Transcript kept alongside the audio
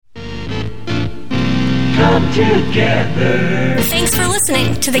come together. Thanks for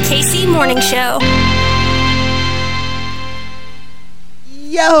listening to the KC Morning Show.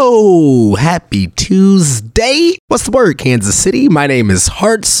 Yo, happy Tuesday. What's the word, Kansas City? My name is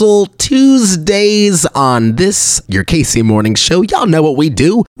Hartzell. Tuesdays on this, your KC Morning Show. Y'all know what we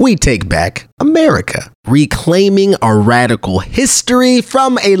do. We take back America, reclaiming our radical history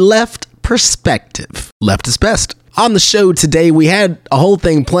from a left perspective. Left is best. On the show today, we had a whole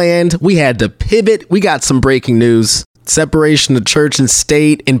thing planned. We had to pivot. We got some breaking news. Separation of church and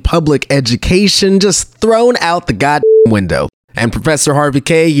state in public education just thrown out the goddamn window. And Professor Harvey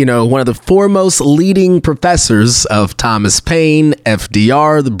K., one of the foremost leading professors of Thomas Paine,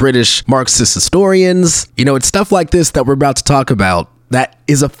 FDR, the British Marxist historians. It's stuff like this that we're about to talk about that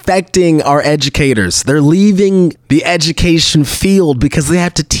is affecting our educators. They're leaving the education field because they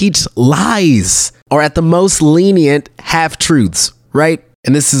have to teach lies or at the most lenient half-truths, right?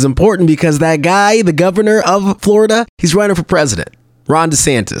 And this is important because that guy, the governor of Florida, he's running for president. Ron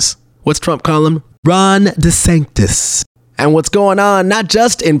DeSantis. What's Trump call him? Ron DeSantis. And what's going on, not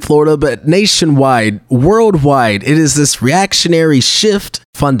just in Florida, but nationwide, worldwide, it is this reactionary shift,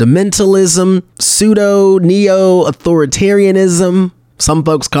 fundamentalism, pseudo-neo-authoritarianism. Some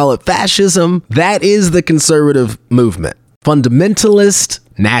folks call it fascism. That is the conservative movement. Fundamentalist,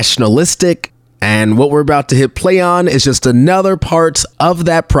 nationalistic, and what we're about to hit play on is just another part of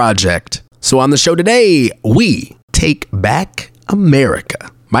that project. So on the show today, we take back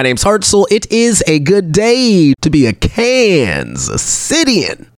America. My name's Hartzell. It is a good day to be a Kansas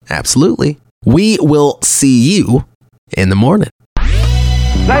Cityan. Absolutely. We will see you in the morning.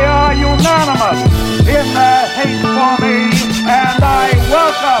 They are unanimous in their hate for me, and I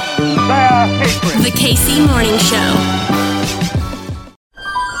welcome their hatred. The KC Morning Show.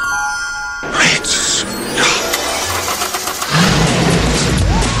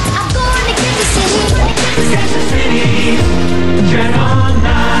 I'm going to Kansas City. Channel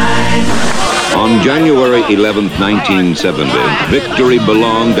 9. On January 11th, 1970, victory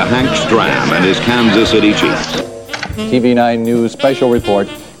belonged to Hank Stram and his Kansas City Chiefs. TV9 News special report,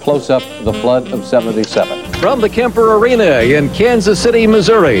 close up the flood of 77. From the Kemper Arena in Kansas City,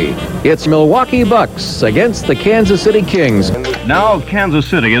 Missouri, it's Milwaukee Bucks against the Kansas City Kings. Now Kansas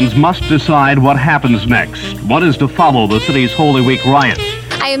Cityans must decide what happens next. What is to follow the city's Holy Week riots?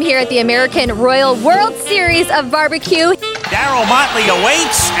 I am here at the American Royal World Series of Barbecue. Darryl Motley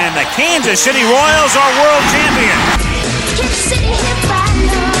awaits, and the Kansas City Royals are world champions.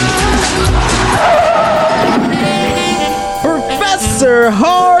 Professor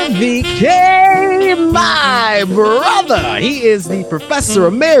Harvey K., my brother. He is the Professor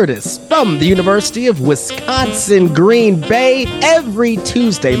Emeritus from the University of Wisconsin, Green Bay. Every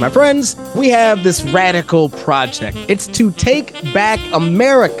Tuesday, my friends, we have this radical project. It's to take back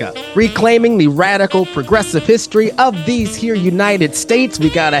America, reclaiming the radical progressive history of these here United States. We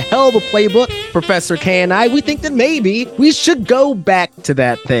got a hell of a playbook, Professor K and I. We think that maybe we should go back to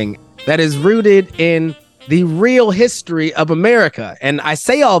that thing that is rooted in the real history of America. And I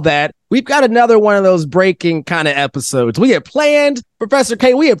say all that, we've got another one of those breaking kind of episodes. We had planned, Professor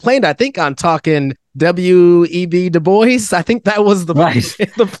K, I think on talking W.E.B. Du Bois. I think that was the plan.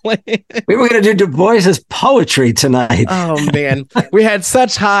 We were going to do Du Bois's poetry tonight. Oh, man. We had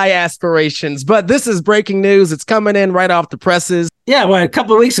such high aspirations, but this is breaking news. It's coming in right off the presses. Yeah, well, a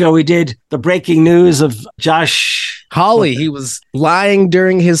couple of weeks ago, we did the breaking news of Josh Hawley. He was lying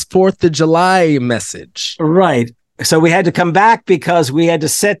during his 4th of July message. Right. So we had to come back because we had to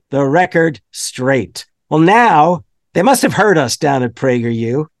set the record straight. Well, now they must have heard us down at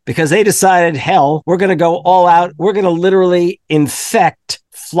PragerU because they decided, hell, we're going to go all out. We're going to literally infect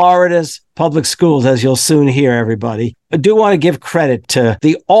Florida's public schools, as you'll soon hear, everybody. I do want to give credit to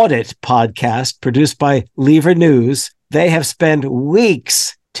the Audit podcast produced by Lever News. They have spent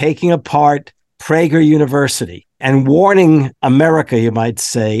weeks taking apart Prager University and warning America, you might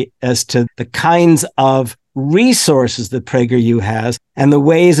say, as to the kinds of resources that PragerU has and the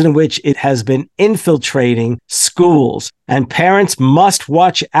ways in which it has been infiltrating schools. And parents must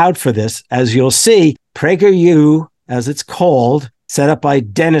watch out for this. As you'll see, PragerU, as it's called, set up by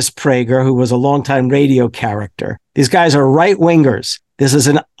Dennis Prager, who was a longtime radio character. These guys are right-wingers. This is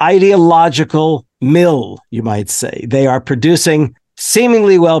an ideological mill, you might say. They are producing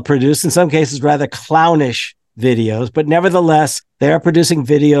seemingly well-produced, in some cases rather clownish videos, but nevertheless, they are producing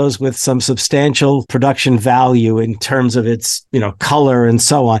videos with some substantial production value in terms of its, color and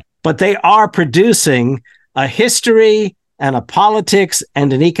so on. But they are producing a history and a politics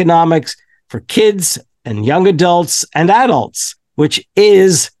and an economics for kids and young adults and adults, which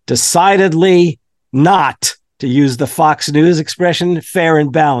is decidedly not, to use the Fox News expression, fair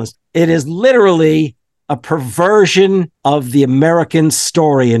and balanced. It is literally a perversion of the American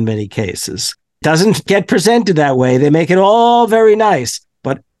story in many cases. Doesn't get presented that way. They make it all very nice,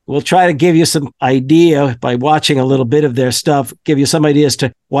 but we'll try to give you some idea by watching a little bit of their stuff, give you some ideas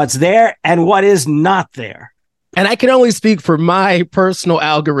to what's there and what is not there. And I can only speak for my personal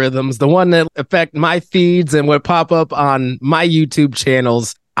algorithms, the one that affect my feeds and what pop up on my YouTube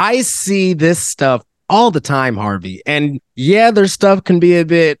channels. I see this stuff all the time, Harvey. And yeah, their stuff can be a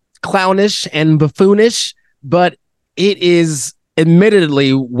bit clownish and buffoonish, but it is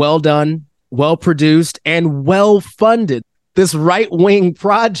admittedly well done, well produced, and well funded. This right-wing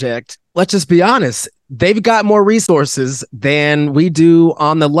project, let's just be honest, they've got more resources than we do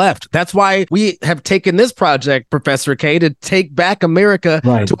on the left. That's why we have taken this project, Professor K, to take back America,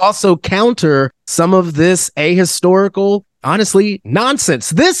 right, to also counter some of this ahistorical, honestly, nonsense.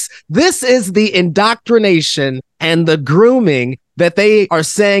 This is the indoctrination and the grooming that they are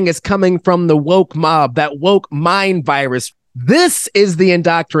saying is coming from the woke mob, that woke mind virus. This is the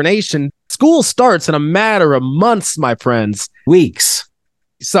indoctrination. School starts in a matter of months, my friends. Weeks.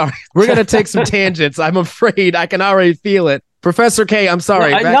 Sorry, we're going to take some tangents. I'm afraid I can already feel it. Professor K, I'm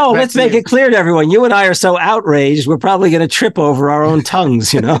sorry. Let's make it clear to everyone. You and I are so outraged, we're probably going to trip over our own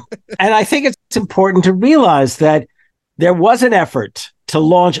tongues, And I think it's important to realize that there was an effort to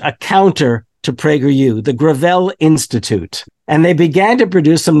launch a counter to PragerU, the Gravel Institute. And they began to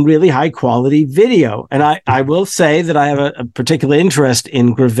produce some really high quality video. And I will say that I have a particular interest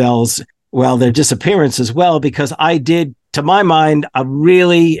in Gravel's, their disappearance as well, because I did, to my mind,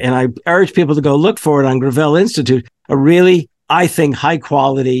 and I urge people to go look for it on Gravel Institute, a really, I think, high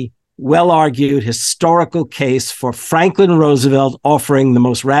quality, well-argued historical case for Franklin Roosevelt offering the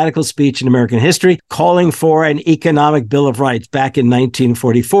most radical speech in American history, calling for an economic Bill of Rights back in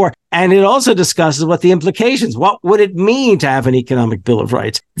 1944. And it also discusses what the implications, what would it mean to have an economic Bill of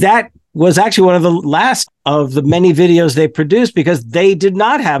Rights? That was actually one of the last of the many videos they produced because they did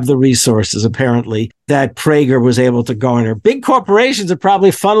not have the resources, apparently, that Prager was able to garner. Big corporations are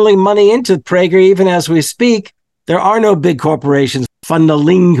probably funneling money into Prager even as we speak. There are no big corporations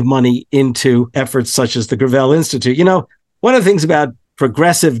funneling money into efforts such as the Gravel Institute. One of the things about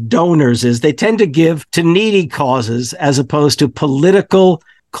progressive donors is they tend to give to needy causes as opposed to political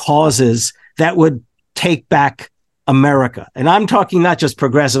causes that would take back America. And I'm talking not just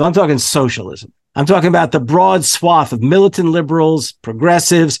progressive, I'm talking socialism. I'm talking about the broad swath of militant liberals,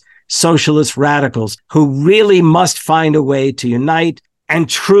 progressives, socialist radicals who really must find a way to unite and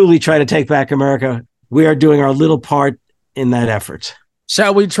truly try to take back America. We are doing our little part in that effort.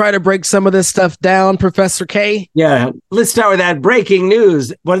 Shall we try to break some of this stuff down, Professor K? Yeah, let's start with that breaking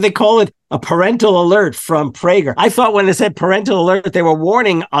news. What do they call it? A parental alert from Prager. I thought when they said parental alert, they were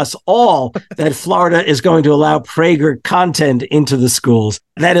warning us all that Florida is going to allow Prager content into the schools.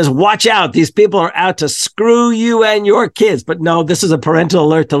 That is, watch out. These people are out to screw you and your kids. But no, this is a parental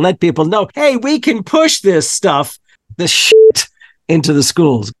alert to let people know, hey, we can push this stuff, this shit, into the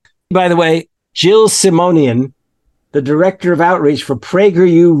schools. By the way, Jill Simonian, the director of outreach for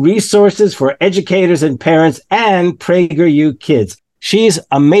PragerU Resources for Educators and Parents and PragerU Kids. She's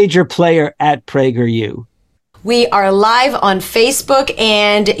a major player at PragerU. We are live on Facebook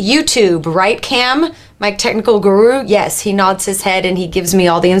and YouTube, right, Cam? My technical guru? Yes, he nods his head and he gives me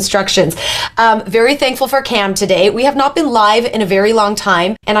all the instructions. Very thankful for Cam today. We have not been live in a very long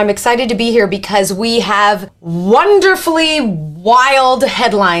time, and I'm excited to be here because we have wonderfully wild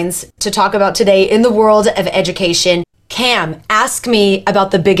headlines to talk about today in the world of education. Cam, ask me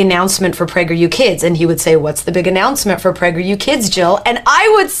about the big announcement for PragerU Kids. And he would say, what's the big announcement for PragerU Kids, Jill? And I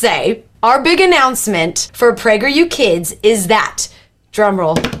would say, our big announcement for PragerU Kids is that,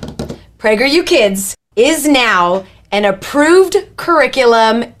 drumroll, PragerU Kids is now an approved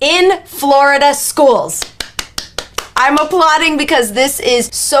curriculum in Florida schools. I'm applauding because this is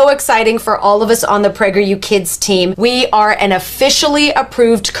so exciting for all of us on the PragerU Kids team. We are an officially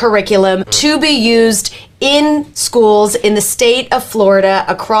approved curriculum to be used in schools in the state of Florida,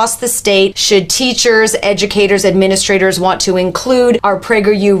 across the state, should teachers, educators, administrators want to include our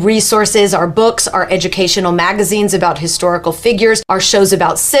PragerU resources, our books, our educational magazines about historical figures, our shows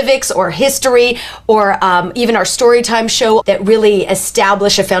about civics or history, or even our Storytime show that really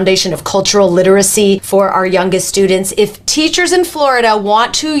establish a foundation of cultural literacy for our youngest students. If teachers in Florida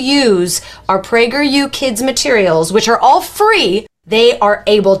want to use our PragerU Kids materials, which are all free, they are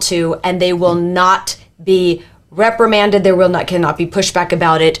able to, and they will not be reprimanded. There cannot be pushback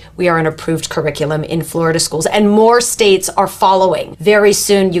about it. We are an approved curriculum in Florida schools, and more states are following. Very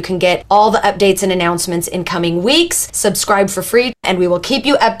soon, you can get all the updates and announcements in coming weeks. Subscribe for free, and we will keep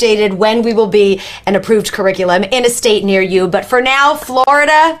you updated when we will be an approved curriculum in a state near you. But for now,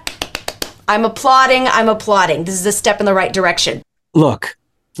 Florida, I'm applauding. This is a step in the right direction. Look,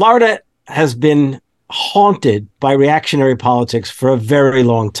 Florida has been haunted by reactionary politics for a very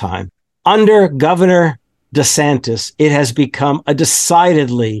long time. Under Governor DeSantis, it has become a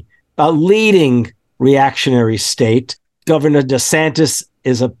decidedly leading reactionary state. Governor DeSantis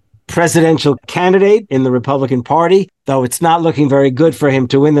is a presidential candidate in the Republican Party, though it's not looking very good for him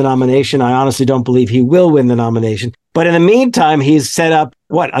to win the nomination. I honestly don't believe he will win the nomination. But in the meantime, he's set up,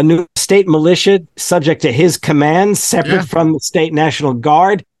 a new state militia subject to his command, separate from the state National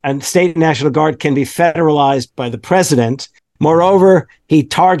Guard. And state National Guard can be federalized by the president. Moreover, he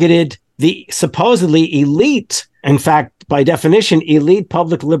targeted the supposedly elite, in fact, by definition, elite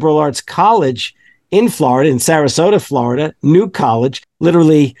public liberal arts college in Florida, in Sarasota, Florida, new college,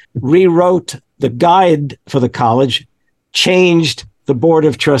 literally rewrote the guide for the college, changed the board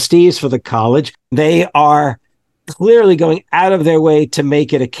of trustees for the college. They are clearly going out of their way to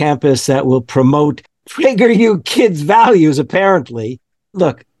make it a campus that will promote PragerU kids' values, apparently.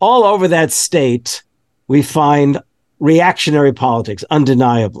 Look, all over that state, we find reactionary politics,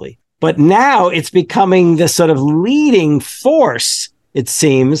 undeniably. But now it's becoming this sort of leading force, it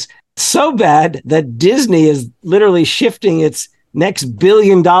seems, so bad that Disney is literally shifting its next $1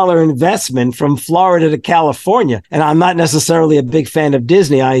 billion investment from Florida to California. And I'm not necessarily a big fan of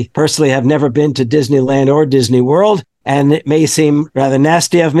Disney. I personally have never been to Disneyland or Disney World. And it may seem rather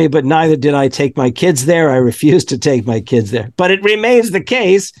nasty of me, but neither did I take my kids there. I refuse to take my kids there. But it remains the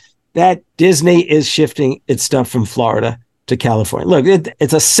case that Disney is shifting its stuff from Florida to California. Look,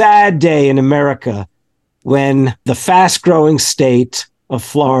 it's a sad day in America when the fast-growing state of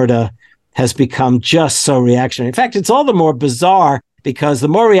Florida has become just so reactionary. In fact, it's all the more bizarre because the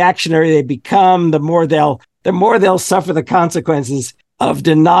more reactionary they become, the more they'll suffer the consequences of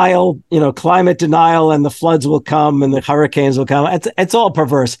denial, climate denial, and the floods will come and the hurricanes will come. It's all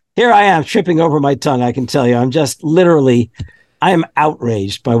perverse. Here I am tripping over my tongue, I can tell you. I'm just I am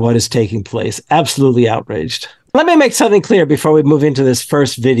outraged by what is taking place. Absolutely outraged. Let me make something clear before we move into this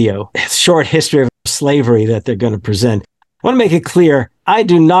first video, short history of slavery that they're going to present. I want to make it clear, I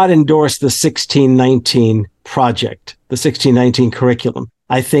do not endorse the 1619 project, the 1619 curriculum.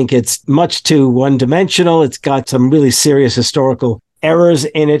 I think it's much too one-dimensional. It's got some really serious historical errors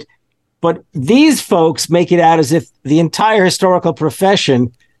in it. But these folks make it out as if the entire historical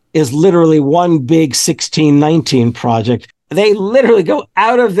profession is literally one big 1619 project. They literally go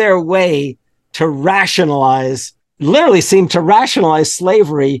out of their way to seem to rationalize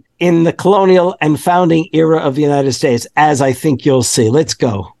slavery in the colonial and founding era of the United States, as I think you'll see. Let's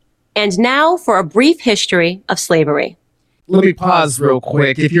go. And now for a brief history of slavery. Let me pause real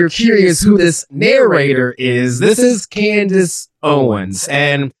quick. If you're curious who this narrator is, this is Candace Owens.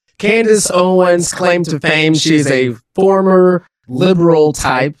 And Candace Owens' claim to fame, she's a former liberal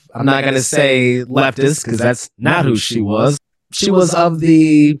type. I'm not going to say leftist because that's not who she was. She was of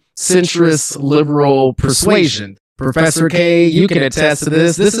the centrist liberal persuasion. Professor K, you can attest to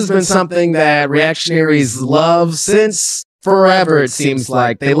this. This has been something that reactionaries love since forever, it seems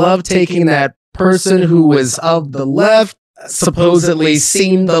like. They love taking that person who was of the left, supposedly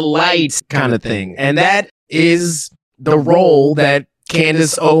seen the light kind of thing. And that is the role that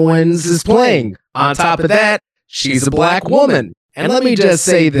Candace Owens is playing. On top of that, she's a black woman. And let me just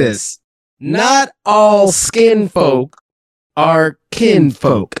say this. Not all skin folk are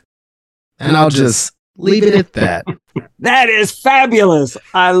kinfolk. And I'll just leave it at that. That is fabulous.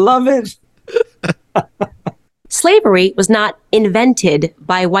 I love it. Slavery was not invented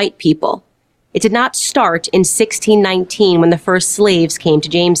by white people. It did not start in 1619 when the first slaves came to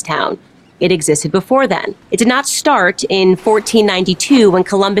Jamestown. It existed before then. It did not start in 1492 when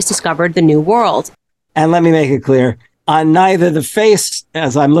Columbus discovered the New World. And let me make it clear, on neither the face,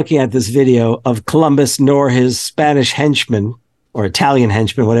 as I'm looking at this video, of Columbus nor his Spanish henchmen, or Italian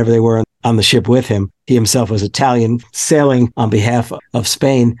henchmen, whatever they were on the ship with him. He himself was Italian, sailing on behalf of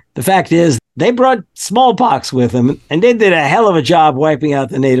Spain. The fact is, they brought smallpox with them, and they did a hell of a job wiping out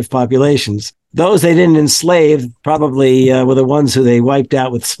the native populations. Those they didn't enslave probably were the ones who they wiped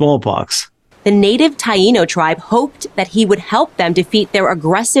out with smallpox. The native Taino tribe hoped that he would help them defeat their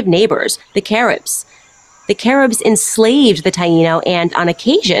aggressive neighbors, the Caribs. The Caribs enslaved the Taino and, on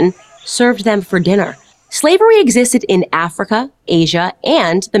occasion, served them for dinner. Slavery existed in Africa, Asia,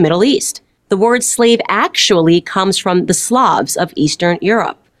 and the Middle East. The word slave actually comes from the Slavs of Eastern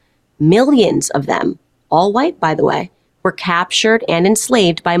Europe. Millions of them, all white by the way, were captured and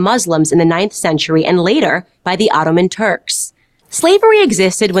enslaved by Muslims in the 9th century and later by the Ottoman Turks. Slavery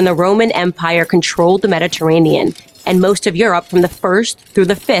existed when the Roman Empire controlled the Mediterranean and most of Europe from the 1st through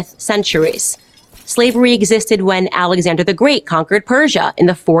the 5th centuries. Slavery existed when Alexander the Great conquered Persia in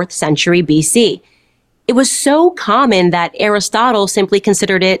the 4th century BC. It was so common that Aristotle simply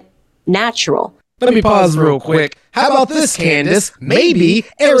considered it natural. Let me pause real quick. How about this, Candace? Maybe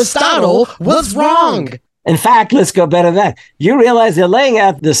Aristotle was wrong. In fact, let's go better than that. You realize they're laying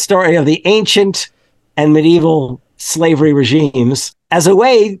out the story of the ancient and medieval slavery regimes as a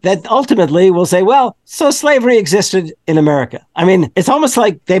way that ultimately will say, well, so slavery existed in America. I mean, it's almost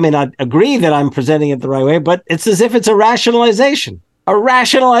like they may not agree that I'm presenting it the right way, but it's as if it's a rationalization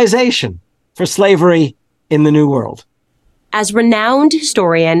for slavery in the New World. As renowned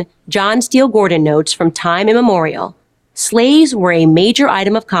historian John Steele Gordon notes from time immemorial, slaves were a major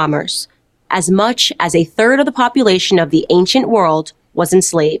item of commerce. As much as a third of the population of the ancient world was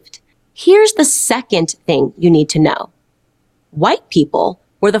enslaved. Here's the second thing you need to know. White people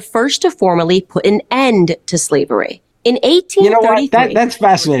were the first to formally put an end to slavery. In 1833... You know what? That's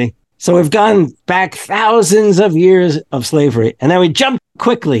fascinating. So we've gone back thousands of years of slavery, and then we jump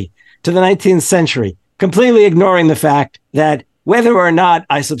quickly to the 19th century, completely ignoring the fact that whether or not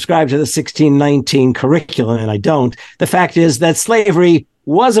I subscribe to the 1619 curriculum, and I don't, the fact is that slavery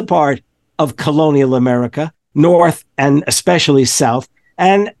was a part of colonial America, North and especially South.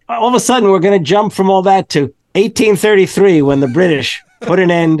 And all of a sudden, we're going to jump from all that to 1833 when the British put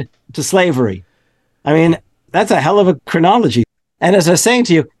an end to slavery. I mean, that's a hell of a chronology. And as I was saying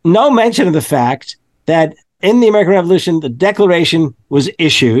to you, no mention of the fact that in the American Revolution, the Declaration was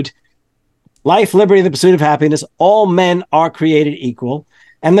issued. Life, liberty, the pursuit of happiness, all men are created equal.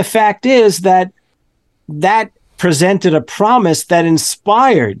 And the fact is that that presented a promise that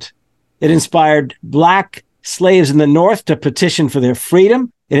inspired Black slaves in the North to petition for their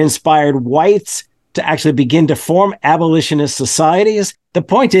freedom. It inspired whites to actually begin to form abolitionist societies. The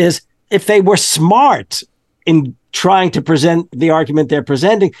point is, if they were smart in trying to present the argument they're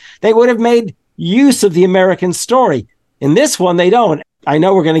presenting, they would have made use of the American story. In this one, they don't. I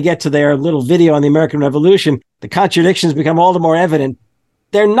know we're going to get to their little video on the American Revolution. The contradictions become all the more evident.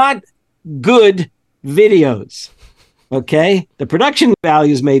 They're not good videos. Okay? The production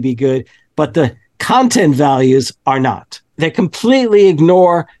values may be good, but the content values are not. They completely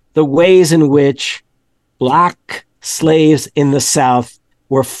ignore the ways in which Black slaves in the South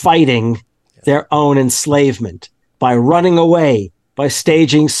were fighting their own enslavement by running away, by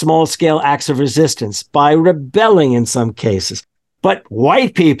staging small-scale acts of resistance, by rebelling in some cases. But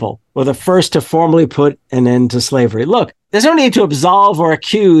white people were the first to formally put an end to slavery. Look, there's no need to absolve or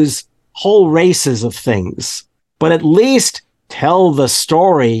accuse whole races of things, but at least tell the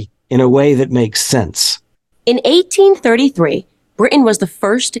story in a way that makes sense. In 1833, Britain was the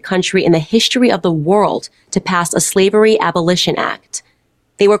first country in the history of the world to pass a Slavery Abolition Act.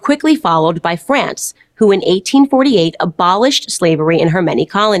 They were quickly followed by France, who in 1848 abolished slavery in her many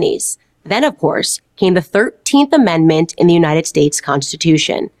colonies. Then, of course, came the 13th Amendment in the United States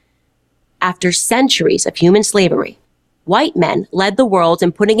Constitution. After centuries of human slavery, white men led the world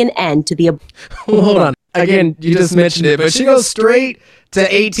in putting an end to the... Hold on. Again, you just mentioned it, but she goes straight to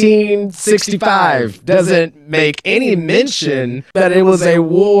 1865. Doesn't make any mention that it was a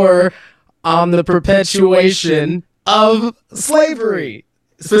war on the perpetuation of slavery,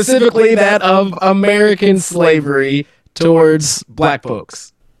 specifically that of American slavery towards Black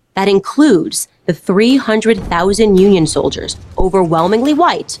folks. That includes the 300,000 Union soldiers, overwhelmingly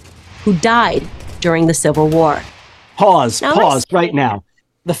white, who died during the Civil War. Pause right now.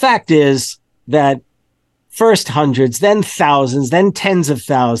 The fact is that first hundreds, then thousands, then tens of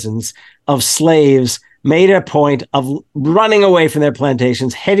thousands of slaves made a point of running away from their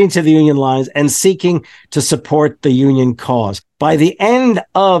plantations, heading to the Union lines, and seeking to support the Union cause. By the end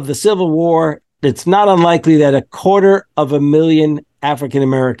of the Civil War, it's not unlikely that 250,000 African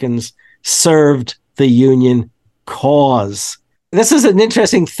Americans served the Union cause. This is an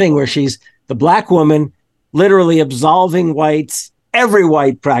interesting thing where she's the Black woman literally absolving whites, every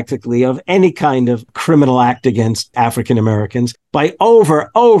white practically, of any kind of criminal act against African Americans by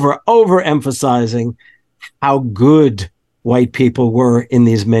overemphasizing how good white people were in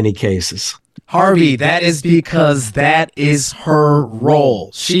these many cases. Harvey, that is because that is her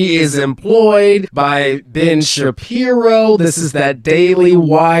role. She is employed by Ben Shapiro. This is that Daily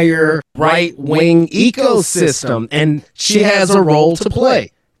Wire right-wing ecosystem, and she has a role to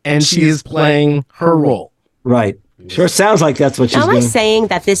play, and she is playing her role. Right. Sure sounds like that's what she's doing. Am I saying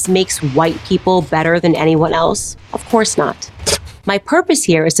that this makes white people better than anyone else? Of course not. My purpose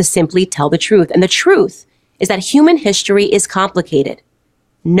here is to simply tell the truth, and the truth is that human history is complicated.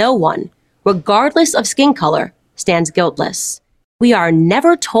 No one, regardless of skin color, stands guiltless. We are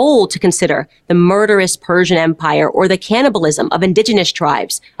never told to consider the murderous Persian Empire or the cannibalism of indigenous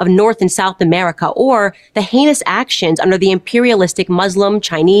tribes of North and South America or the heinous actions under the imperialistic Muslim,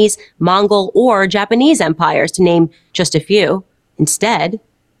 Chinese, Mongol, or Japanese empires, to name just a few. Instead,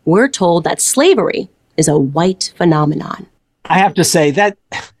 we're told that slavery is a white phenomenon. I have to say that,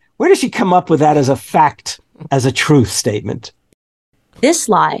 where does she come up with that as a fact, as a truth statement? This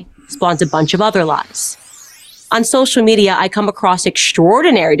lie spawns a bunch of other lies. On social media, I come across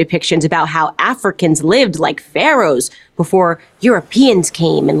extraordinary depictions about how Africans lived like pharaohs before Europeans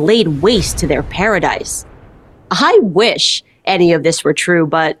came and laid waste to their paradise. I wish any of this were true,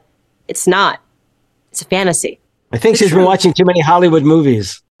 but it's not. It's a fantasy. I think she's been watching too many Hollywood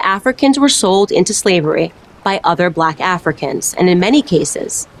movies. Africans were sold into slavery by other black Africans, and in many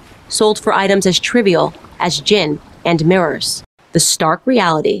cases, sold for items as trivial as gin and mirrors. The stark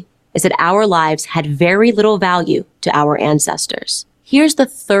reality is that our lives had very little value to our ancestors. Here's the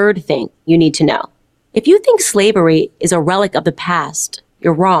third thing you need to know. If you think slavery is a relic of the past,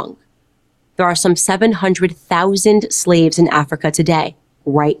 you're wrong. There are some 700,000 slaves in Africa today,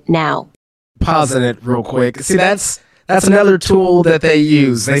 right now. Pausing it real quick. See, that's another tool that they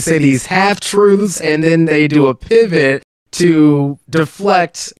use. They say these half-truths, and then they do a pivot to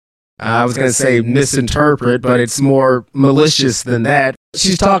deflect. I was going to say misinterpret, but it's more malicious than that.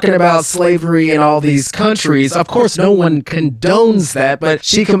 She's talking about slavery in all these countries. Of course, no one condones that, but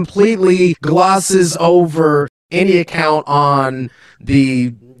she completely glosses over any account on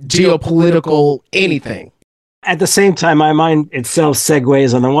the geopolitical anything. At the same time, my mind itself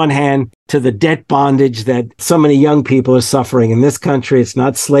segues on the one hand to the debt bondage that so many young people are suffering in this country. It's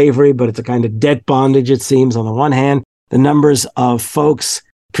not slavery, but it's a kind of debt bondage, it seems. On the one hand, the numbers of folks,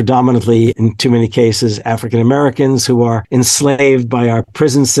 predominantly in too many cases, African Americans, who are enslaved by our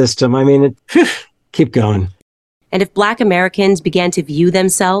prison system. I mean, keep going. And if Black Americans began to view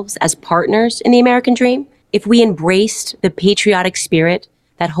themselves as partners in the American dream, if we embraced the patriotic spirit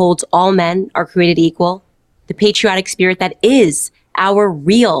that holds all men are created equal, the patriotic spirit that is our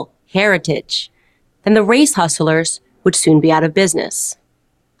real heritage, then the race hustlers would soon be out of business.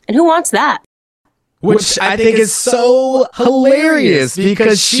 And who wants that? Which I think is so hilarious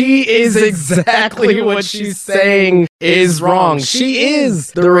because she is exactly what she's saying is wrong. She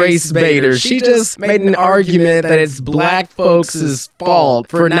is the race baiter. She just made an argument that it's black folks' fault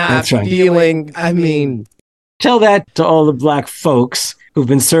for not feeling, I mean. Tell that to all the black folks who've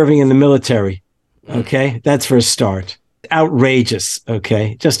been serving in the military. Okay? That's for a start. Outrageous.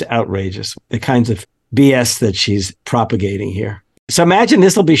 Okay? Just outrageous. The kinds of BS that she's propagating here. So imagine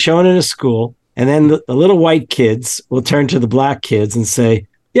this will be shown in a school. And then the little white kids will turn to the black kids and say,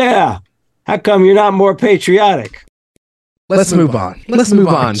 yeah, how come you're not more patriotic? Let's move on. Let's move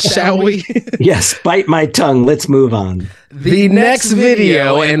on, shall we? Yes, bite my tongue. Let's move on. The next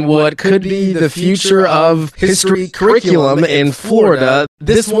video and what could be the future of history curriculum in Florida,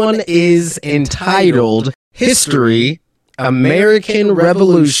 this one is entitled History, American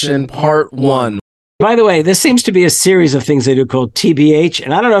Revolution Part 1. By the way, this seems to be a series of things they do called TBH,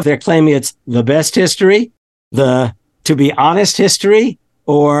 and I don't know if they're claiming it's the best history, the to be honest history,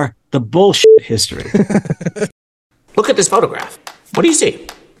 or the bullshit history. Look at this photograph. What do you see?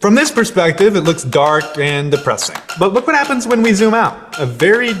 From this perspective, it looks dark and depressing. But look what happens when we zoom out. A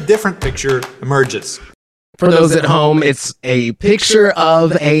very different picture emerges. For those at home, it's a picture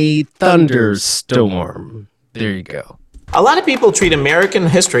of a thunderstorm. There you go. A lot of people treat American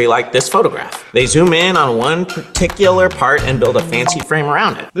history like this photograph. They zoom in on one particular part and build a fancy frame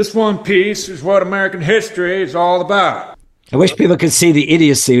around it. This one piece is what American history is all about. I wish people could see the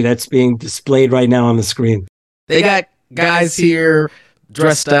idiocy that's being displayed right now on the screen. They got guys here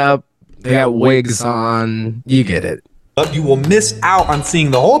dressed up. They got wigs on. You get it. But you will miss out on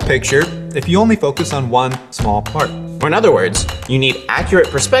seeing the whole picture if you only focus on one small part. Or in other words, you need accurate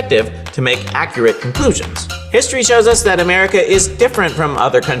perspective to make accurate conclusions. History shows us that America is different from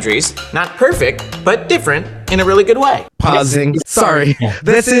other countries. Not perfect, but different in a really good way. Pausing. Sorry.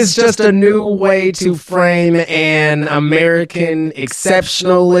 This is just a new way to frame an American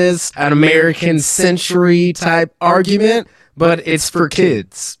exceptionalist, an American century type argument, but it's for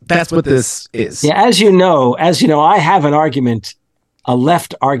kids. That's what this is. Yeah, as you know, I have an argument, a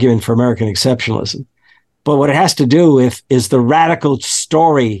left argument for American exceptionalism. But what it has to do with is the radical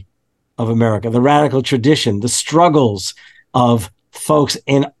story of America, the radical tradition, the struggles of folks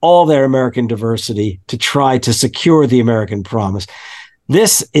in all their American diversity to try to secure the American promise.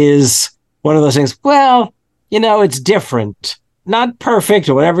 This is one of those things, well, it's different, not perfect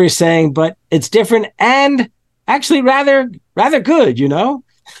or whatever you're saying, but it's different and actually rather good,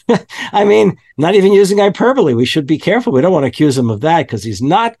 I mean, not even using hyperbole. We should be careful. We don't want to accuse him of that because he's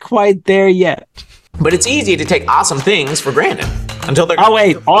not quite there yet. But it's easy to take awesome things for granted until they're... Oh,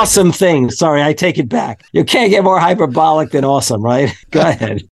 wait. Awesome things. Sorry, I take it back. You can't get more hyperbolic than awesome, right? Go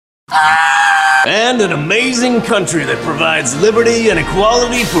ahead. And an amazing country that provides liberty and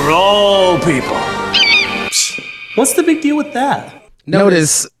equality for all people. What's the big deal with that?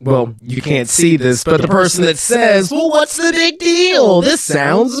 Notice, well, you can't see this, but the person that says, well, what's the big deal? This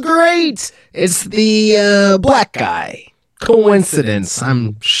sounds great. It's the black guy. Coincidence,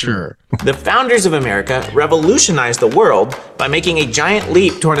 I'm sure. The founders of America revolutionized the world by making a giant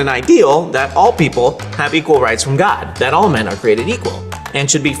leap toward an ideal that all people have equal rights from God, that all men are created equal, and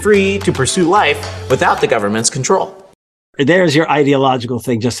should be free to pursue life without the government's control. There's your ideological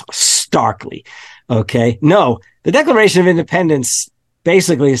thing, just starkly. Okay? No, the Declaration of Independence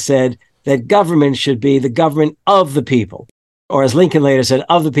basically said that government should be the government of the people. Or as Lincoln later said,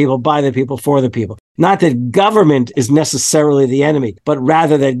 of the people, by the people, for the people. Not that government is necessarily the enemy, but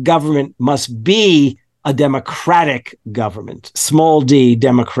rather that government must be a democratic government. Small d,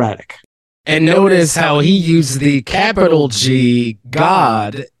 democratic. And notice how he used the capital G,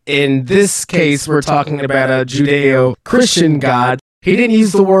 God. In this case, we're talking about a Judeo-Christian God. He didn't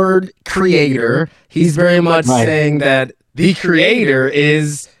use the word creator. He's very much saying that the creator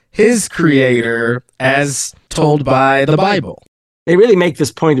is his creator as told by the Bible. They really make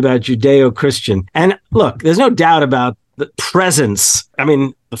this point about Judeo-Christian. And look, there's no doubt about the presence. I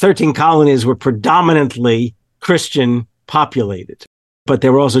mean, the 13 colonies were predominantly Christian populated, but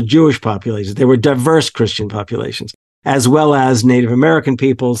there were also Jewish populations. There were diverse Christian populations, as well as Native American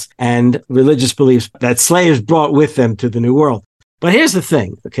peoples and religious beliefs that slaves brought with them to the New World. But here's the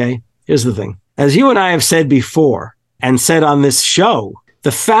thing, okay? Here's the thing. As you and I have said before and said on this show,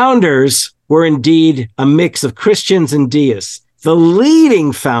 the founders were indeed a mix of Christians and deists. The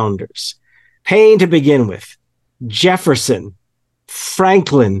leading founders, Paine to begin with, Jefferson,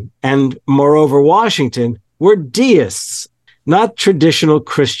 Franklin, and moreover Washington, were deists, not traditional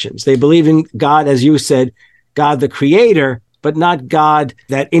Christians. They believed in God, as you said, God the creator, but not God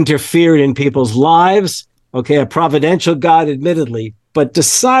that interfered in people's lives. Okay, a providential God, admittedly, but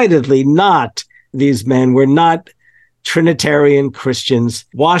decidedly not. These men were not Trinitarian Christians.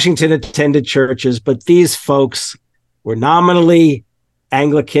 Washington attended churches, but these folks were nominally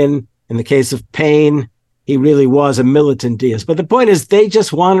Anglican. In the case of Paine, he really was a militant deist. But the point is, they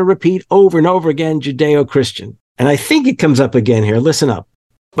just want to repeat over and over again Judeo-Christian. And I think it comes up again here. Listen up.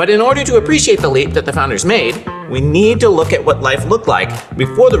 But in order to appreciate the leap that the founders made, we need to look at what life looked like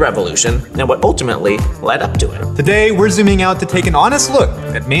before the revolution and what ultimately led up to it. Today, we're zooming out to take an honest look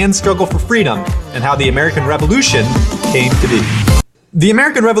at man's struggle for freedom and how the American Revolution came to be. The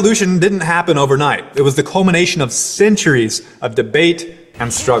American Revolution didn't happen overnight. It was the culmination of centuries of debate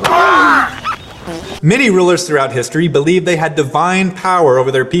and struggle. Many rulers throughout history believed they had divine power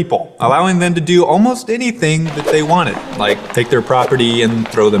over their people, allowing them to do almost anything that they wanted, like take their property and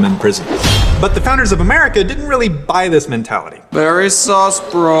throw them in prison. But the founders of America didn't really buy this mentality. Very sus,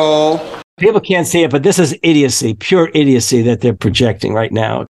 bro. People can't see it, but this is idiocy, pure idiocy that they're projecting right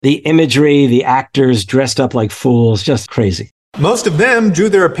now. The imagery, the actors dressed up like fools, just crazy. Most of them drew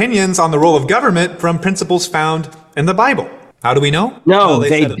their opinions on the role of government from principles found in the Bible. How do we know? No, Well,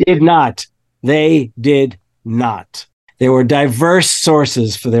 they did not. They did not. There were diverse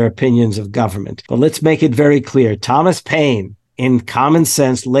sources for their opinions of government. But let's make it very clear. Thomas Paine, in Common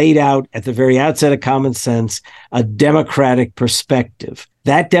Sense, laid out at the very outset of Common Sense a democratic perspective.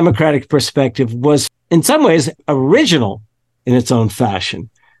 That democratic perspective was, in some ways, original in its own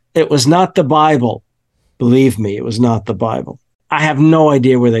fashion. It was not the Bible. Believe me, it was not the Bible. I have no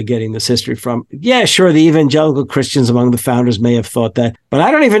idea where they're getting this history from. Yeah, sure, the evangelical Christians among the founders may have thought that, but I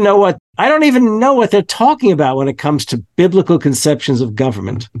don't even know what they're talking about when it comes to biblical conceptions of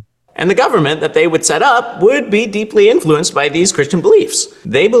government. And the government that they would set up would be deeply influenced by these Christian beliefs.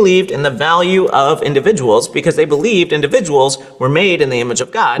 They believed in the value of individuals because they believed individuals were made in the image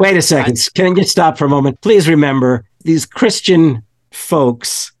of God. Wait a second. Can I just stop for a moment? Please remember, these Christian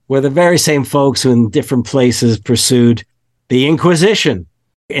folks were the very same folks who in different places pursued the Inquisition.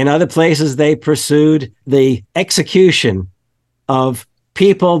 In other places, they pursued the execution of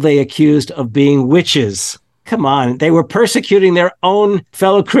people they accused of being witches. Come on, they were persecuting their own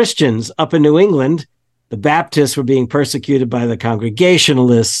fellow Christians up in New England. The Baptists were being persecuted by the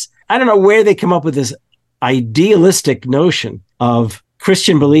Congregationalists. I don't know where they come up with this idealistic notion of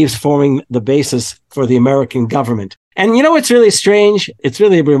Christian beliefs forming the basis for the American government. And you know what's really strange? It's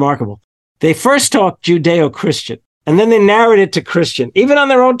really remarkable. They first talked Judeo-Christian, and then they narrowed it to Christian. Even on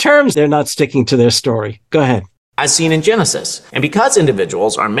their own terms, they're not sticking to their story. Go ahead. as seen in Genesis. And because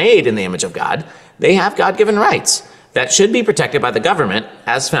individuals are made in the image of God, they have God-given rights that should be protected by the government,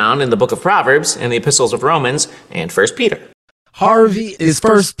 as found in the book of Proverbs and the epistles of Romans and 1 Peter. Harvey, is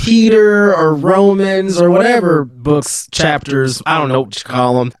First Peter or Romans or whatever books, chapters, I don't know what you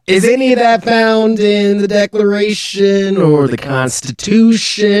call them. Is any of that found in the Declaration or the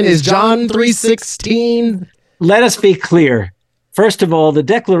Constitution? Is John 3:16? Let us be clear. First of all, the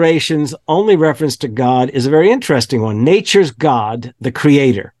Declaration's only reference to God is a very interesting one. Nature's God, the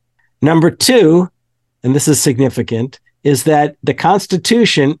creator. Number two, and this is significant, is that the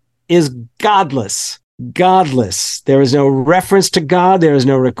Constitution is godless. Godless. There is no reference to God. There is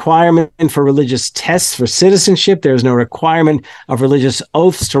no requirement for religious tests for citizenship. There is no requirement of religious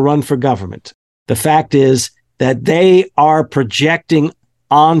oaths to run for government. The fact is that they are projecting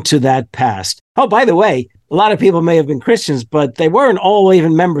onto that past. Oh, by the way, a lot of people may have been Christians, but they weren't all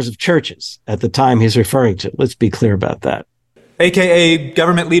even members of churches at the time he's referring to. Let's be clear about that. AKA,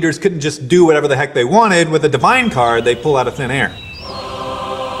 government leaders couldn't just do whatever the heck they wanted with a divine card they pull out of thin air.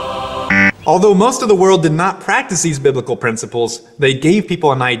 Although most of the world did not practice these biblical principles, they gave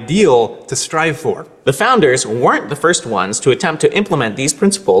people an ideal to strive for. The founders weren't the first ones to attempt to implement these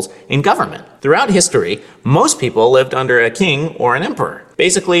principles in government. Throughout history, most people lived under a king or an emperor.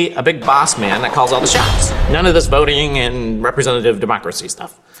 Basically, a big boss man that calls all the shots. None of this voting and representative democracy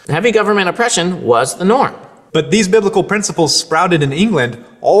stuff. Heavy government oppression was the norm. But these biblical principles sprouted in England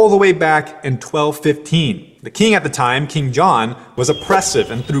all the way back in 1215. The king at the time, King John, was oppressive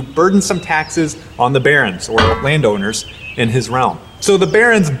and threw burdensome taxes on the barons, or landowners, in his realm. So the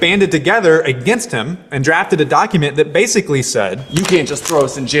barons banded together against him and drafted a document that basically said, "You can't just throw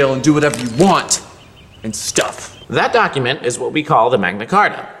us in jail and do whatever you want and stuff." That document is what we call the Magna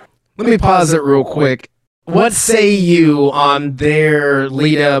Carta. Let me pause it real quick. What say you on their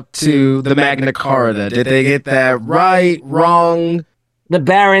lead up to the Magna Carta? Did they get that right, wrong? The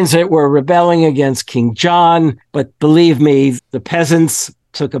barons that were rebelling against King John, but believe me, the peasants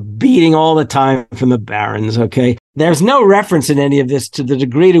took a beating all the time from the barons, okay? There's no reference in any of this to the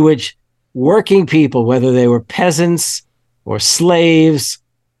degree to which working people, whether they were peasants or slaves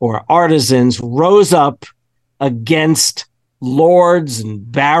or artisans, rose up against lords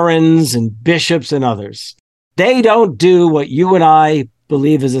and barons and bishops and others. They don't do what you and I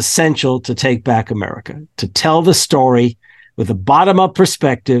believe is essential to take back America, to tell the story with a bottom-up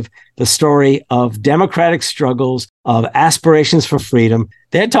perspective, the story of democratic struggles, of aspirations for freedom.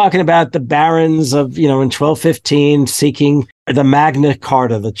 They're talking about the barons of, in 1215 seeking the Magna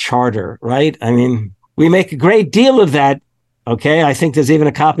Carta, the charter, right? I mean, we make a great deal of that. Okay, I think there's even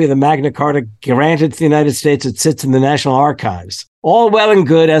a copy of the Magna Carta granted to the United States. It sits in the National Archives. All well and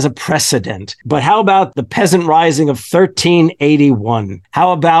good as a precedent. But how about the peasant rising of 1381?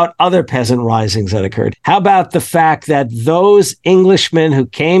 How about other peasant risings that occurred? How about the fact that those Englishmen who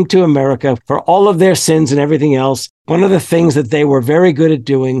came to America for all of their sins and everything else, one of the things that they were very good at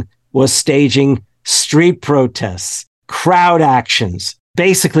doing was staging street protests, crowd actions,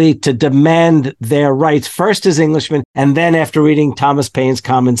 basically to demand their rights, first as Englishmen, and then after reading Thomas Paine's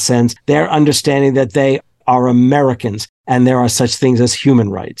Common Sense, their understanding that they are Americans and there are such things as human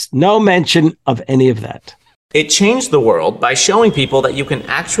rights. No mention of any of that. It changed the world by showing people that you can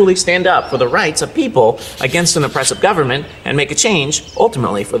actually stand up for the rights of people against an oppressive government and make a change,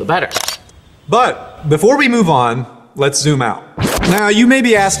 ultimately for the better. But before we move on, let's zoom out. Now, you may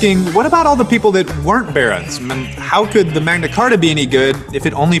be asking, what about all the people that weren't barons? I mean, how could the Magna Carta be any good if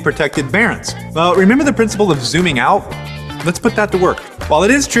it only protected barons? Well, remember the principle of zooming out? Let's put that to work. While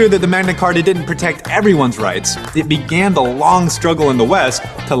it is true that the Magna Carta didn't protect everyone's rights, it began the long struggle in the West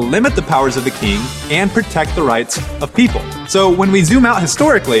to limit the powers of the king and protect the rights of people. So when we zoom out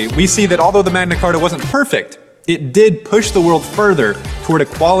historically, we see that although the Magna Carta wasn't perfect, it did push the world further toward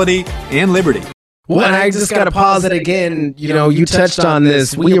equality and liberty. Well, and I just got to pause it again. You touched on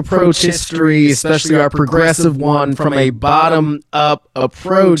this. We approach history, especially our progressive one, from a bottom-up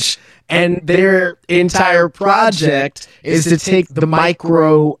approach. And their entire project is to take the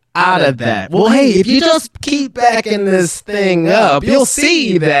micro out of that. Well, hey, if you just keep backing this thing up, you'll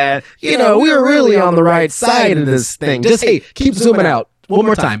see that, we're really on the right side of this thing. Just, hey, keep zooming out. One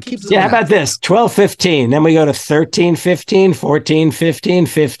more time. Keep zooming how out. about this? 1215. Then we go to 1315, 1415,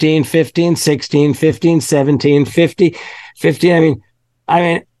 1515, 1615, 1750, 15. I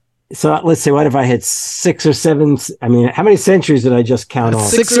mean, so let's see, what if I hit 6 or 7? I mean, how many centuries did I just count on?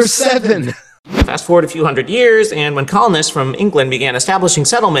 6 or 7. Fast forward a few hundred years, and when colonists from England began establishing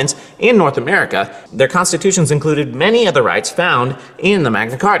settlements in North America, their constitutions included many of the rights found in the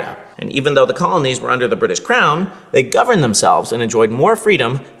Magna Carta. And even though the colonies were under the British Crown, they governed themselves and enjoyed more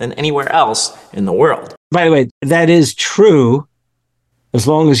freedom than anywhere else in the world. By the way, that is true as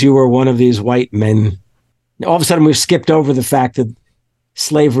long as you were one of these white men. All of a sudden, we've skipped over the fact that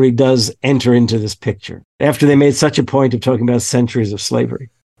slavery does enter into this picture after they made such a point of talking about centuries of slavery.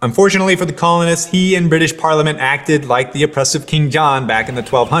 Unfortunately for the colonists, he and British Parliament acted like the oppressive King John back in the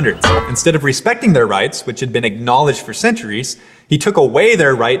 1200s. Instead of respecting their rights, which had been acknowledged for centuries, he took away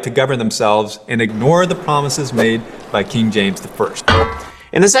their right to govern themselves and ignored the promises made by King James I.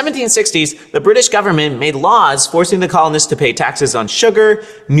 In the 1760s, the British government made laws forcing the colonists to pay taxes on sugar,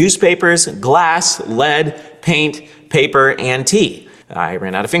 newspapers, glass, lead, paint, paper, and tea. I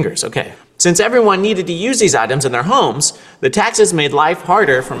ran out of fingers, okay. Since everyone needed to use these items in their homes, the taxes made life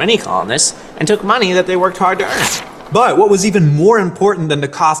harder for many colonists and took money that they worked hard to earn. But what was even more important than the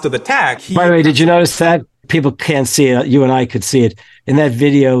cost of the tax... By the way, did you notice that? People can't see it. You and I could see it. In that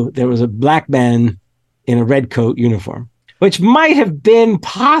video, there was a black man in a red coat uniform, which might have been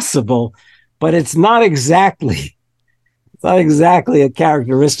possible, but it's not exactly a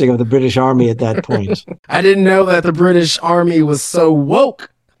characteristic of the British Army at that point. I didn't know that the British Army was so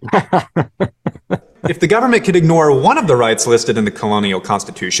woke. If the government could ignore one of the rights listed in the colonial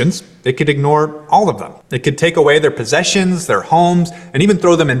constitutions, it could ignore all of them. It could take away their possessions, their homes, and even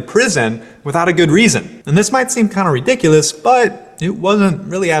throw them in prison without a good reason. And this might seem kind of ridiculous, but it wasn't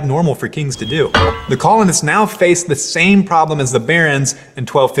really abnormal for kings to do. The colonists now faced the same problem as the barons in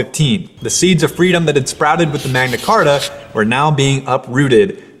 1215. The seeds of freedom that had sprouted with the Magna Carta were now being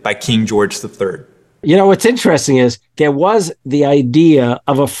uprooted by King George III. You know, what's interesting is there was the idea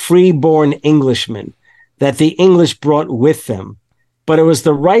of a freeborn Englishman that the English brought with them. But it was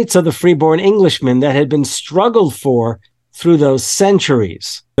the rights of the freeborn Englishman that had been struggled for through those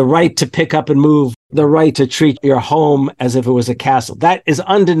centuries. The right to pick up and move, the right to treat your home as if it was a castle. That is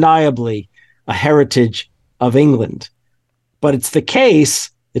undeniably a heritage of England. But it's the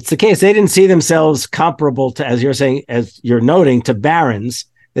case they didn't see themselves comparable to, as you're saying, as you're noting, to barons.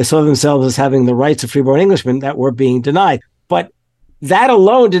 They saw themselves as having the rights of freeborn Englishmen that were being denied. But that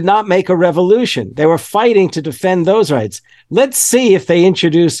alone did not make a revolution. They were fighting to defend those rights. Let's see if they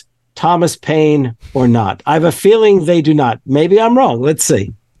introduce Thomas Paine or not. I have a feeling they do not. Maybe I'm wrong. Let's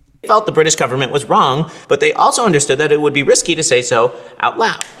see. They felt the British government was wrong, but they also understood that it would be risky to say so out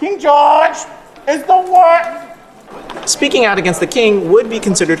loud. King George is the what? Speaking out against the king would be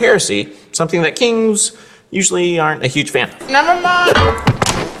considered heresy, something that kings usually aren't a huge fan of. Never mind.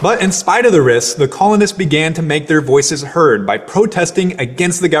 But in spite of the risks, the colonists began to make their voices heard by protesting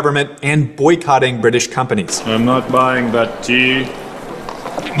against the government and boycotting British companies. I'm not buying that tea.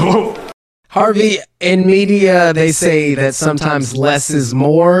 Harvey, in media, they say that sometimes less is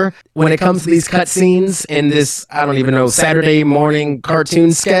more when it comes to these cutscenes in this, I don't even know, Saturday morning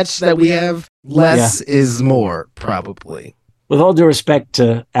cartoon sketch that we have. Less is more, probably. With all due respect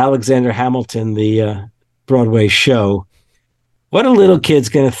to Alexander Hamilton, the Broadway show, what are little kids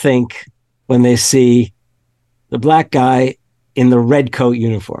going to think when they see the black guy in the red coat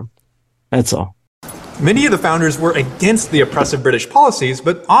uniform? That's all. Many of the founders were against the oppressive British policies,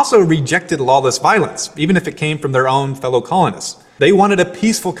 but also rejected lawless violence, even if it came from their own fellow colonists. They wanted a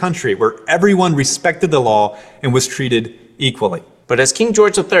peaceful country where everyone respected the law and was treated equally. But as King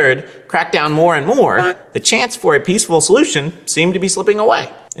George III cracked down more and more, the chance for a peaceful solution seemed to be slipping away.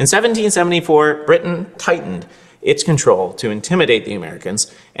 In 1774, Britain tightened its control to intimidate the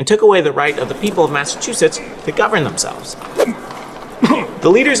Americans and took away the right of the people of Massachusetts to govern themselves. The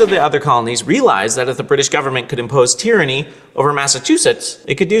leaders of the other colonies realized that if the British government could impose tyranny over Massachusetts,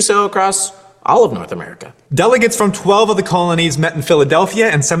 it could do so across all of North America. Delegates from 12 of the colonies met in Philadelphia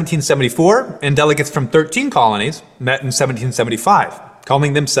in 1774, and delegates from 13 colonies met in 1775,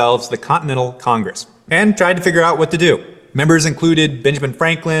 calling themselves the Continental Congress, and tried to figure out what to do. Members included Benjamin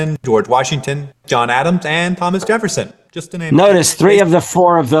Franklin, George Washington, John Adams, and Thomas Jefferson, just to name. Notice 3 of the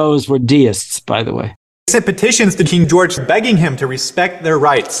 4 of those were deists, by the way. They sent petitions to King George begging him to respect their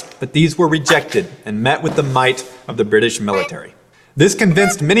rights, but these were rejected and met with the might of the British military. This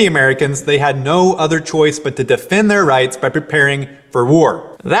convinced many Americans they had no other choice but to defend their rights by preparing for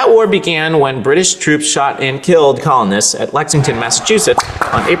war. That war began when British troops shot and killed colonists at Lexington, Massachusetts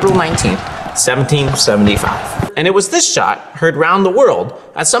on April 19, 1775. And it was this shot, heard round the world,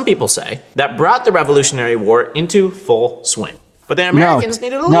 as some people say, that brought the Revolutionary War into full swing. But the Americans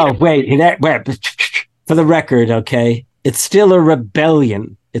needed a leader. No, wait. For the record, okay, it's still a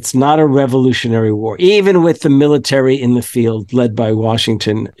rebellion. It's not a revolutionary war. Even with the military in the field led by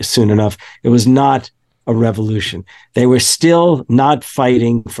Washington soon enough, it was not a revolution. They were still not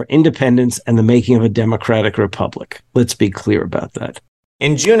fighting for independence and the making of a democratic republic. Let's be clear about that.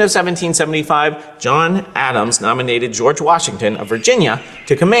 In June of 1775, John Adams nominated George Washington of Virginia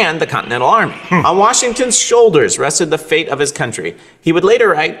to command the Continental Army. On Washington's shoulders rested the fate of his country. He would later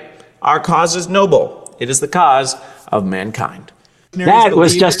write, "Our cause is noble. It is the cause of mankind." That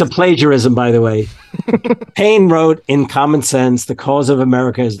was just a plagiarism, by the way. Paine wrote in Common Sense, "The cause of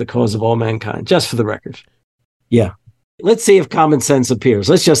America is the cause of all mankind," just for the record. Yeah. Let's see if Common Sense appears.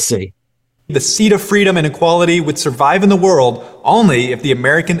 Let's just see. The seed of freedom and equality would survive in the world only if the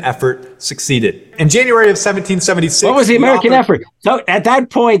American effort succeeded. In January of 1776... What was the American effort? So at that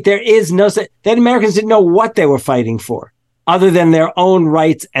point, there is no... Then Americans didn't know what they were fighting for, other than their own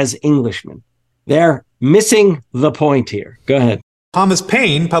rights as Englishmen. They're missing the point here. Go ahead. Thomas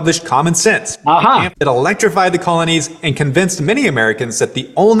Paine published Common Sense. It electrified the colonies and convinced many Americans that the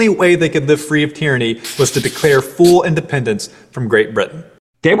only way they could live free of tyranny was to declare full independence from Great Britain.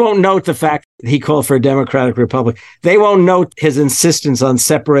 They won't note the fact that he called for a democratic republic. They won't note his insistence on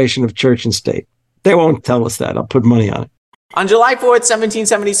separation of church and state. They won't tell us that. I'll put money on it. On July 4th,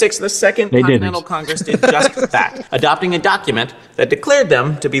 1776, the Second Continental Congress did just that, adopting a document that declared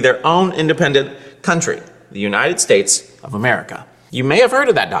them to be their own independent country, the United States of America. You may have heard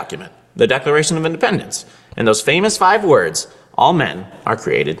of that document, the Declaration of Independence, and those famous 5 words, "All men are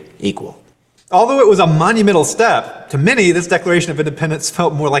created equal." Although it was a monumental step, to many, this Declaration of Independence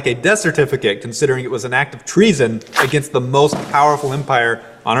felt more like a death certificate, considering it was an act of treason against the most powerful empire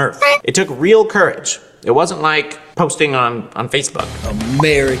on earth. It took real courage. It wasn't like posting on Facebook.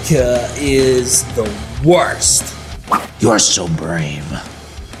 America is the worst. You're so brave.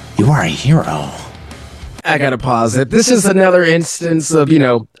 You are a hero. I gotta pause it. This is another instance of,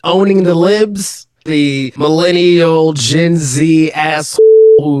 owning the libs, the millennial Gen Z asshole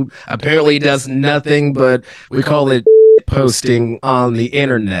who apparently does nothing but we call it posting on the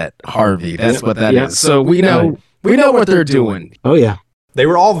internet, Harvey. That's what that is. So we know what they're doing. Oh yeah. They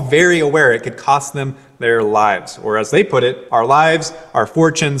were all very aware it could cost them their lives, or as they put it, our lives, our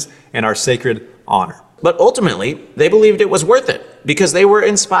fortunes, and our sacred honor. But ultimately, they believed it was worth it because they were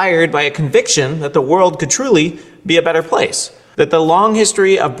inspired by a conviction that the world could truly be a better place, that the long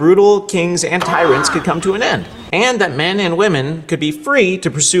history of brutal kings and tyrants could come to an end, and that men and women could be free to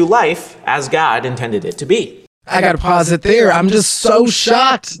pursue life as God intended it to be. I gotta pause it there. I'm just so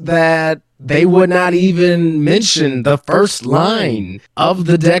shocked that they would not even mention the first line of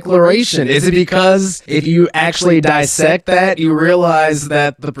the Declaration. Is it because if you actually dissect that, you realize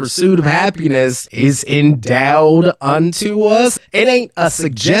that the pursuit of happiness is endowed unto us? It ain't a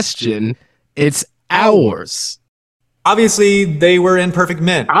suggestion, it's ours. Obviously, they were imperfect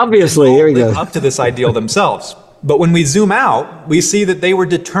men. Obviously, here we go. Up to this ideal themselves. But when we zoom out, we see that they were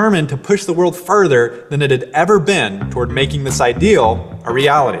determined to push the world further than it had ever been toward making this ideal a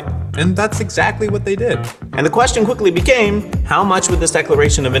reality. And that's exactly what they did. And the question quickly became, how much would this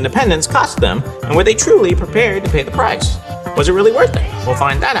Declaration of Independence cost them? And were they truly prepared to pay the price? Was it really worth it? We'll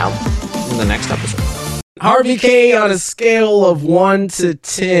find that out in the next episode. Harvey K, on a scale of 1 to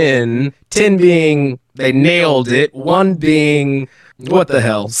 10, 10 being they nailed it, 1 being, what the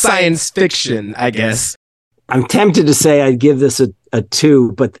hell, science fiction, I guess. I'm tempted to say I'd give this a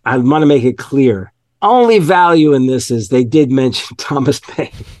 2, but I want to make it clear. Only value in this is they did mention Thomas Paine.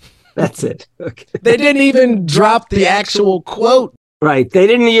 That's it. Okay. They didn't even drop the actual quote. Right. They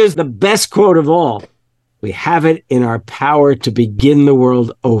didn't use the best quote of all. We have it in our power to begin the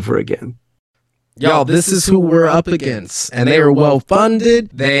world over again. Y'all, this is who we're up against. And they are well-funded.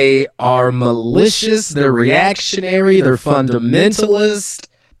 They are malicious. They're reactionary. They're fundamentalist.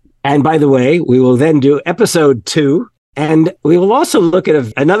 And by the way, we will then do episode 2. And we will also look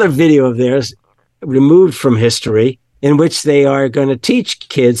at another video of theirs removed from history in which they are going to teach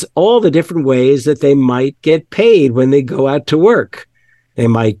kids all the different ways that they might get paid when they go out to work. They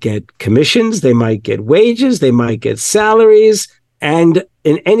might get commissions. They might get wages. They might get salaries. And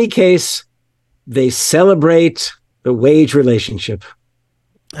in any case, they celebrate the wage relationship.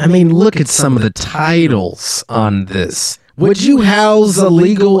 I mean, look at some of the titles on this. Would you house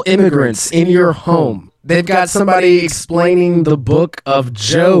illegal immigrants in your home? They've got somebody explaining the book of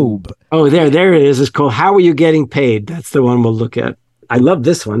Job. Oh, there it is. It's called How Are You Getting Paid? That's the one we'll look at. I love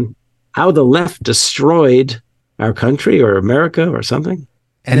this one. How the left destroyed our country or America or something.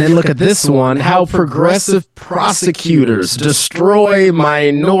 And then look at this one. How progressive prosecutors destroy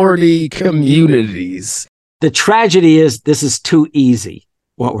minority communities. The tragedy is this is too easy,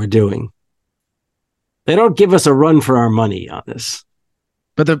 what we're doing. They don't give us a run for our money on this.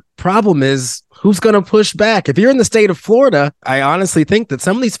 But the problem is, who's going to push back? If you're in the state of Florida, I honestly think that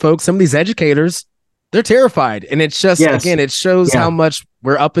some of these folks, some of these educators, they're terrified. And it's just, again, it shows how much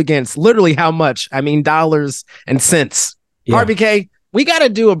we're up against. Literally how much. I mean, dollars and cents. RBK, we got to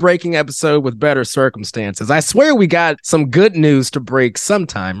do a breaking episode with better circumstances. I swear we got some good news to break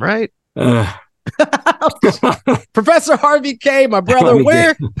sometime, right? Professor Harvey K, my brother,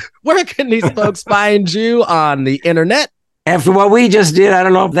 where can these folks find you on the internet? After what we just did, I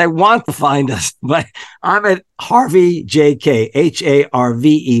don't know if they want to find us, but I'm at Harvey JK,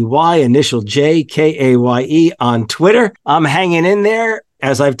 Harvey, initial J, Kaye on Twitter. I'm hanging in there.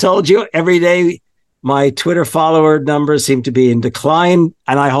 As I've told you, every day my Twitter follower numbers seem to be in decline,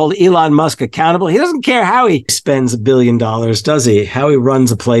 and I hold Elon Musk accountable. He doesn't care how he spends $1 billion, does he? How he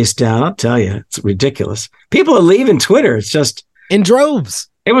runs a place down. I'll tell you, it's ridiculous. People are leaving Twitter. It's just in droves.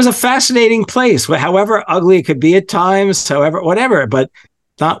 It was a fascinating place, however ugly it could be at times, whatever, but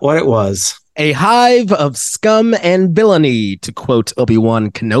not what it was. A hive of scum and villainy, to quote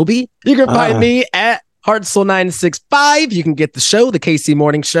Obi-Wan Kenobi. You can find me at Hartzell965. You can get the show, The KC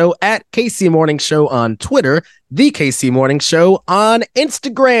Morning Show, at KC Morning Show on Twitter, The KC Morning Show on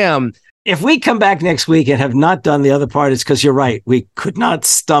Instagram. If we come back next week and have not done the other part, it's because you're right. We could not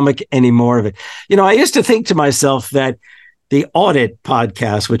stomach any more of it. You know, I used to think to myself that the Audit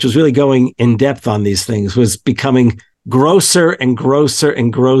podcast, which was really going in depth on these things, was becoming grosser and grosser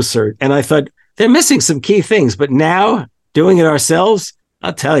and grosser. And I thought they're missing some key things. But now doing it ourselves,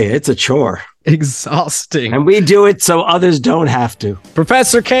 I'll tell you, it's a chore. Exhausting. And we do it so others don't have to.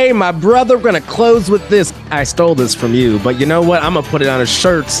 Professor K, my brother, we're going to close with this. I stole this from you, but you know what? I'm going to put it on a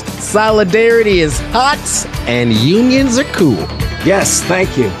shirt. Solidarity is hot and unions are cool. Yes,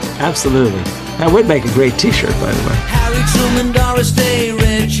 thank you. Absolutely. That would make a great t-shirt, by the way. Harry Truman, Doris Day,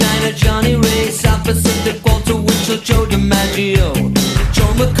 Red China, Johnny Ray, South Pacific, Walter Winchell, Joe DiMaggio,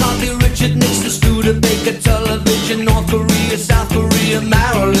 Joe McCarthy, Richard Nixon, Studebaker, Television, North Korea, South Korea,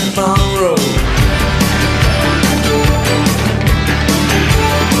 Marilyn Monroe.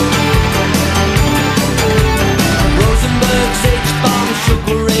 Rosenberg, H-Bomb,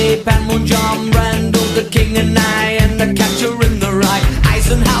 Sugar Ray, Panmunjom, Randall, the King and I, and the Catcher in the Rye,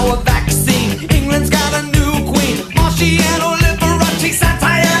 Eisenhower vaccine, England's got a new queen, Marciano, Liberace,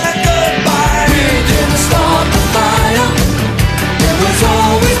 Santayana, goodbye. We didn't start the fire, it was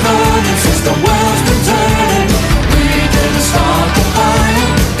always burning since the world's been turning. We didn't start the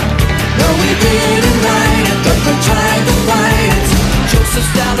fire, no we didn't light it, but we tried to fight it. Joseph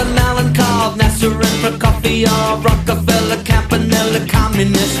Stalin, Malenkov, Nasser and Prokofiev, Rockefeller, Campanella,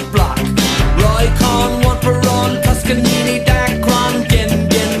 Communist Bloc, Roy Cohn, one for on, Toscanini, Dacron, Gin,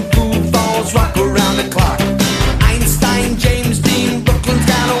 Foo Falls, rock around the clock. Einstein, James Dean, Brooklyn's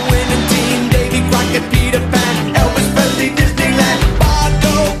got a winning team. Davy Crockett, Peter Pan, Elvis Presley, Disneyland,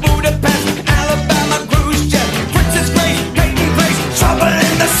 Bardo, Budapest, Alabama, Khrushchev, Princess Grace, Peyton Place, trouble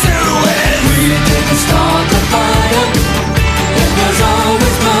in the Suez. We didn't start the fire, it was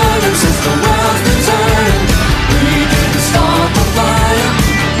always burning since the world's been turning. We didn't start the fire,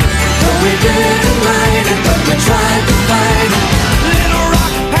 no we didn't light it, but we tried to fight it. Little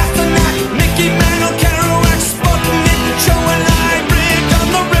Rock, Pasternak, Mickey Mantle, Kerouac, Sputnik, Joe and I, Brig on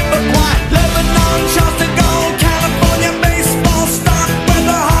the River Kwai, Lebanon, Charles de Gaulle, California, baseball,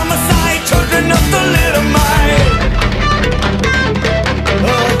 Starkweather, homicide, children of the Little Mite.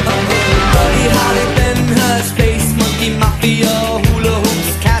 Buddy Holly, Ben Hur, Space Monkey, Mafia, Hula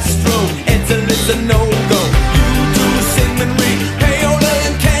Hoops, Castro, Edsel a no-go. U2, Sigmund Reed, Paola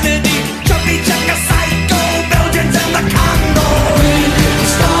and Kennedy, Chubby Checker, Psycho, Belgians and the Congo. We didn't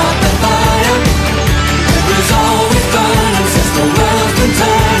start the fire, it was always burning since the world's been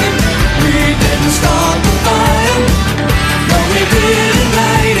turning. We didn't start the fire, no we didn't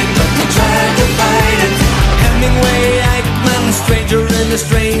light it, but we tried to fight it. Hemingway, Eichmann, Stranger in the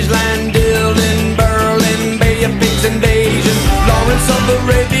Strange Land, Dylan, Berlin, Bay of Pigs invasion, Lawrence of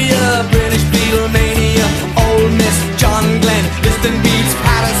Arabia, British Beatlemania, Ole Miss, John Glenn, Liston Beats,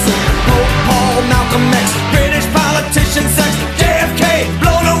 Patterson, Pope Paul, Malcolm X, British politician, sex, JFK,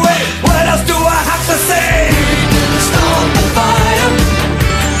 blown away. What else do I have to say? We didn't start the fire,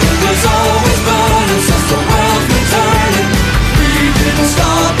 it was always burning since the world's been turning. We didn't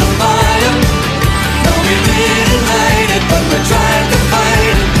start the fire, no we didn't light it, but we tried to fight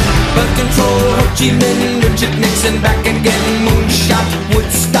it. Birth control, Ho Chi Minh, Richard Nixon, back again, moonshot,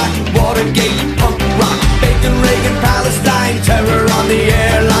 Woodstock, Watergate, punk rock, Bacon, Reagan, Palestine, terror on the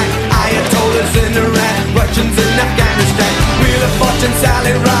airline, Ayatollahs in Iran, Russians in Afghanistan, Wheel of Fortune,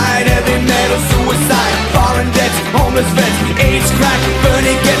 Sally Ride, heavy metal, suicide, foreign debts, homeless vets, AIDS, crack,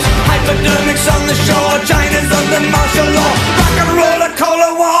 Bernie gets, hypodermics on the shore, China's under martial law, rock and roller,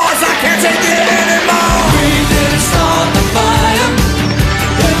 cola wars, I can't take it anymore. We didn't start the fire,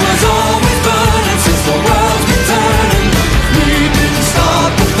 it was always burning since the world's been turning. We didn't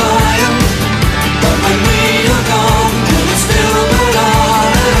start the fire, but when we are gone, it will still burn.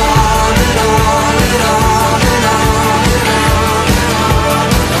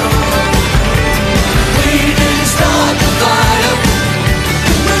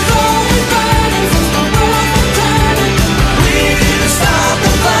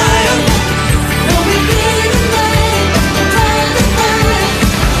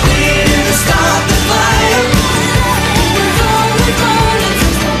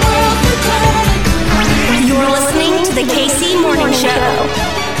 Morning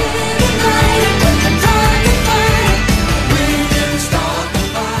Show.